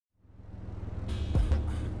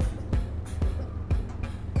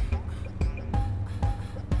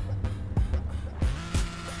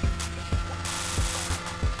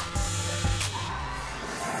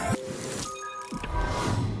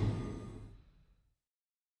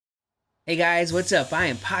Hey guys, what's up? I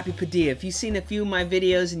am Papi Padilla. If you've seen a few of my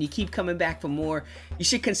videos and you keep coming back for more, you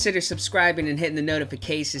should consider subscribing and hitting the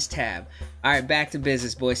notifications tab. Alright, back to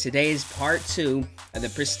business, boys. Today is part 2 of the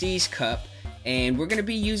Prestige Cup, and we're going to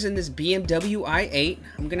be using this BMW i8.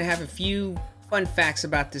 I'm going to have a few fun facts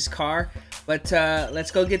about this car, but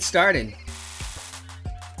let's go get started.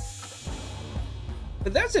 For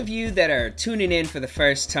those of you that are tuning in for the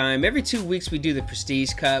first time, every 2 weeks we do the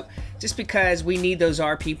Prestige Cup just because we need those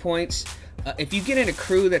RP points. If you get in a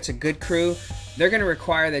crew that's a good crew, they're going to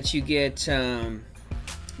require that you get the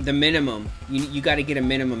minimum. You got to get a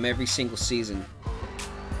minimum every single season.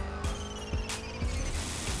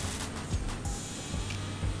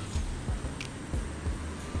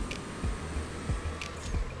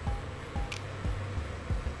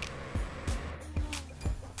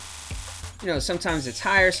 You know, sometimes it's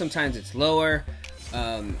higher, sometimes it's lower,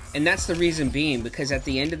 and that's the reason being because at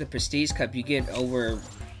the end of the Prestige Cup you can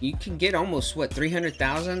get almost what,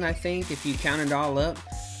 300,000 I think if you count it all up,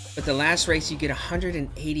 but the last race you get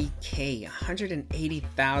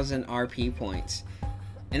 180,000 RP points,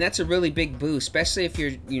 and that's a really big boost, especially if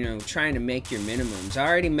you're trying to make your minimums. I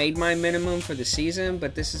already made my minimum for the season,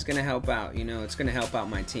 but this is going to help out. It's going to help out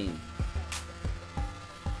my team.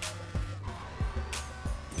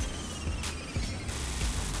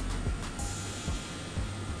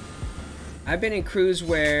 I've been in crews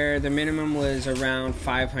where the minimum was around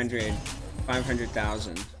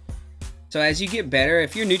 500,000. So as you get better,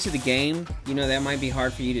 if you're new to the game, that might be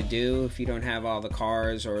hard for you to do if you don't have all the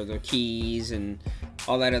cars or the keys and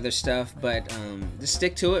all that other stuff. But just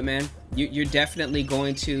stick to it, man. You're definitely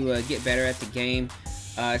going to get better at the game.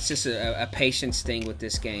 It's just a patience thing with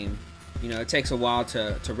this game. It takes a while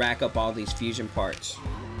to rack up all these fusion parts.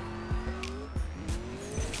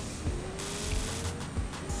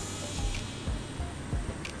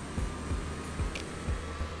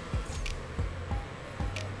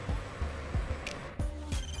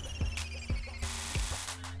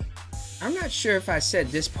 I'm not sure if I said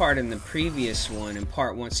this part in the previous one, in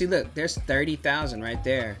part 1. See, look, there's 30,000 right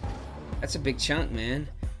there. That's a big chunk, man.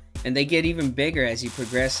 And they get even bigger as you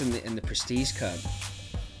progress in the Prestige Cup.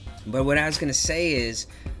 But what I was going to say is,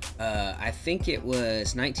 I think it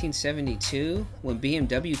was 1972 when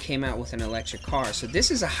BMW came out with an electric car. So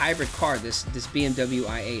this is a hybrid car, this BMW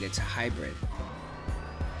i8. It's a hybrid.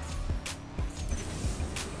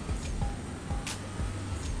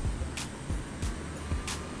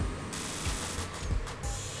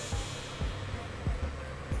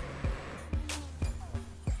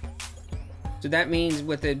 So that means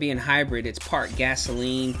with it being hybrid, it's part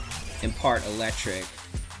gasoline and part electric.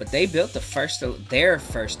 But they built their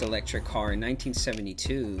first electric car in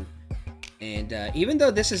 1972. And even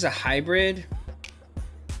though this is a hybrid,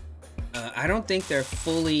 I don't think they're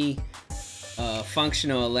fully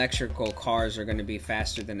functional electrical cars are going to be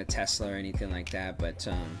faster than a Tesla or anything like that. But,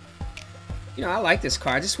 I like this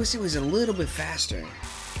car. I just wish it was a little bit faster.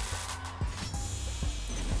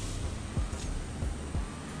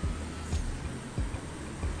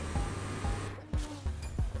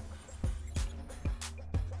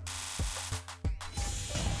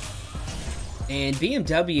 And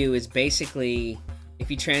BMW is basically, if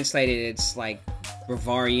you translate it, it's like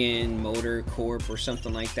Bavarian Motor Corp or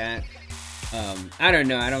something like that. I don't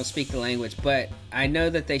know. I don't speak the language, but I know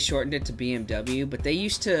that they shortened it to BMW. But they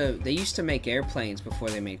used to make airplanes before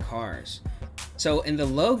they made cars. So in the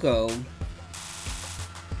logo,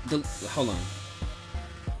 hold on.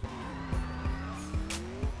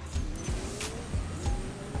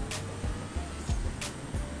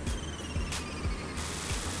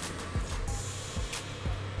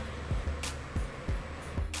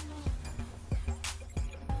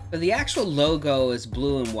 So the actual logo is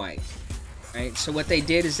blue and white, right? So what they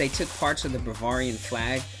did is they took parts of the Bavarian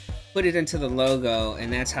flag, put it into the logo,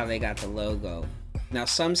 and that's how they got the logo. Now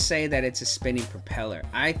some say that it's a spinning propeller.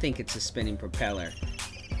 I think it's a spinning propeller,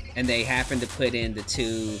 and they happen to put in the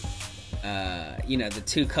two, the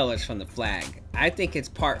two colors from the flag. I think it's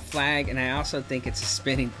part flag, and I also think it's a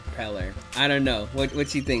spinning propeller. I don't know.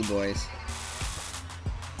 What you think, boys?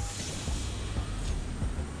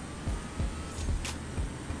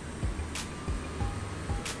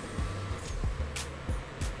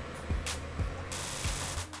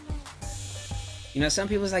 Some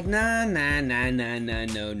people's like, nah, no.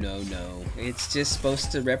 It's just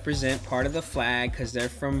supposed to represent part of the flag because they're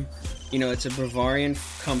from, it's a Bavarian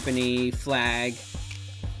company flag.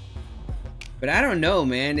 But I don't know,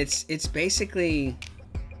 man. It's basically,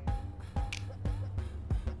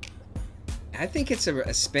 I think it's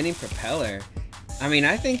a spinning propeller. I mean,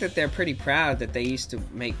 I think that they're pretty proud that they used to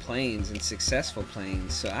make planes and successful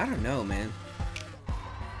planes. So I don't know, man.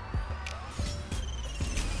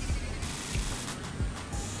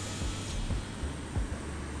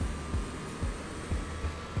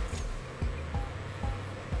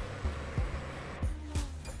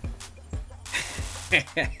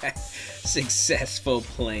 Successful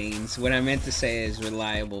planes. What I meant to say is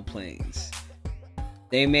reliable planes.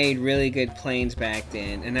 They made really good planes back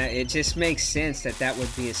then, and it just makes sense that that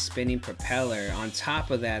would be a spinning propeller. On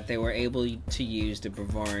top of that, they were able to use the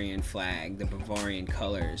Bavarian flag, the Bavarian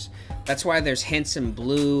colors. That's why there's hints in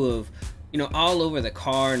blue of, you know, all over the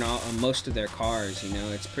car and on most of their cars. You know,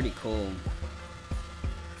 it's pretty cool.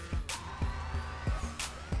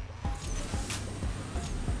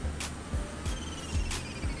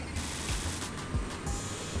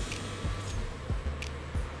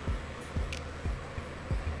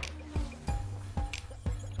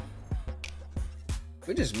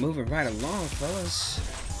 We're just moving right along, fellas.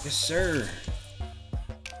 Yes, sir.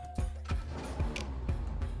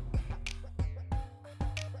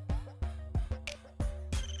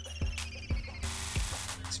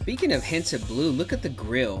 Speaking of hints of blue, look at the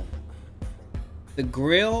grille. The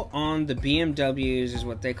grille on the BMWs is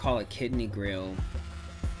what they call a kidney grille.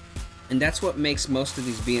 And that's what makes most of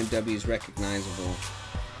these BMWs recognizable.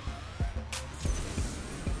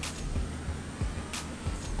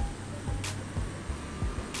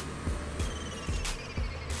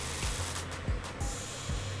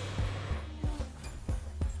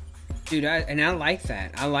 Dude, I like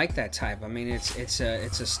that. I like that type. I mean, it's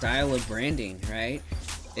a style of branding, right?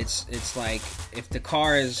 It's like if the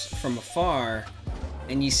car is from afar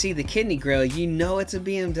and you see the kidney grille, you know it's a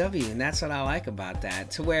BMW, and that's what I like about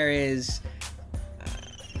that. To whereas,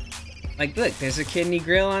 like, look, there's a kidney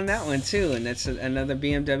grille on that one too, and that's another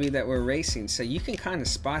BMW that we're racing. So you can kind of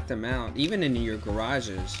spot them out, even in your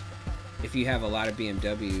garages, if you have a lot of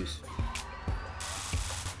BMWs.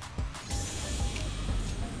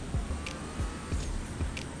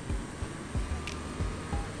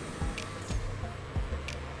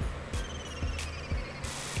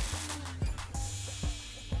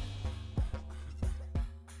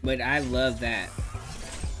 But I love that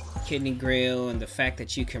kidney grille and the fact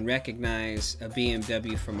that you can recognize a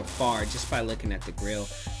BMW from afar just by looking at the grille.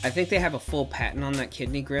 I think they have a full patent on that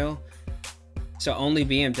kidney grille, so only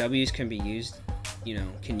BMWs can be used, you know,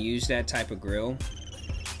 can use that type of grille.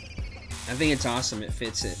 I think it's awesome. It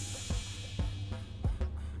fits it.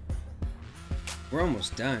 We're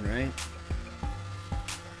almost done, right?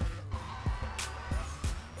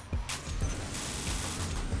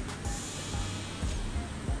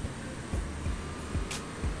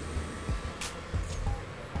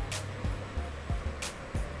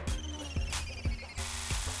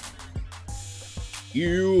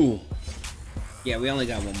 Yeah, we only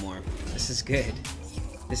got one more. This is good.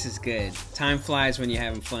 This is good. Time flies when you're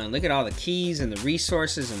having fun. Look at all the keys and the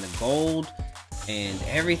resources and the gold and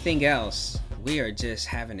everything else. We are just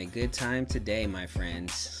having a good time today, my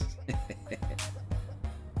friends.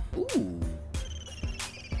 Ooh.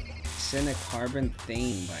 Carbon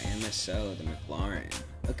theme by MSO, the McLaren.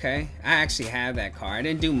 Okay, I actually have that car. I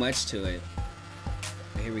didn't do much to it.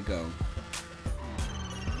 But here we go.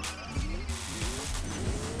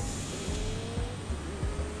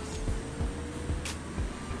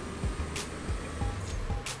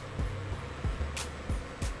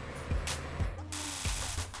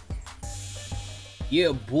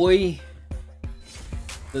 Yeah, boy.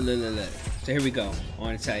 Look. So here we go. I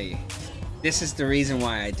want to tell you. This is the reason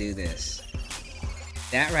why I do this.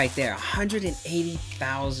 That right there,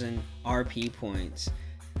 180,000 RP points.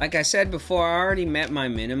 Like I said before, I already met my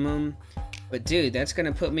minimum. But dude, that's going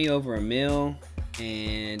to put me over a mil.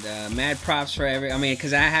 And mad props for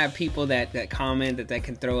because I have people that comment that they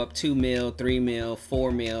can throw up 2 mil, 3 mil,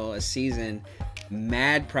 4 mil a season.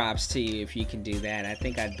 Mad props to you if you can do that. I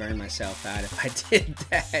think I'd burn myself out if I did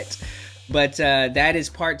that. But that is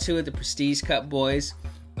part 2 of the Prestige Cup, boys.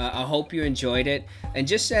 I hope you enjoyed it. And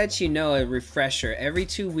just so that you know, a refresher, every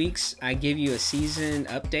 2 weeks I give you a season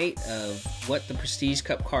update of what the Prestige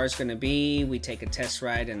Cup car is going to be. We take a test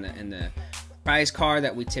ride in the prize car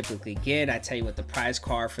that we typically get. I tell you what the prize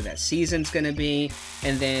car for that season's going to be,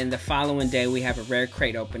 and then the following day we have a rare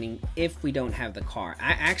crate opening if we don't have the car.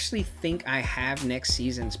 I actually think I have next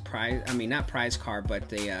season's prize, not prize car, but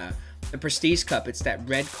the Prestige Cup. It's that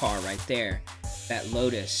red car right there, that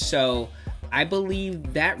Lotus. So I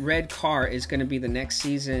believe that red car is going to be the next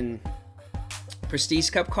season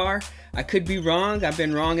Prestige Cup car. I could be wrong. I've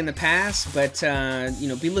been wrong in the past, but you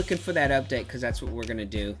know, be looking for that update, because that's what we're going to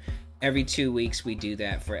do. Every 2 weeks we do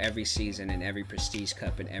that for every season and every Prestige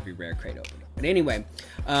Cup and every rare crate opening. But anyway,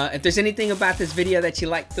 if there's anything about this video that you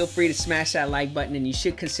like, feel free to smash that like button, and you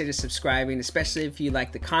should consider subscribing, especially if you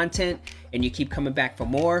like the content and you keep coming back for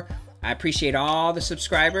more. I appreciate all the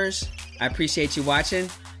subscribers. I appreciate you watching,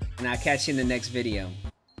 and I'll catch you in the next video.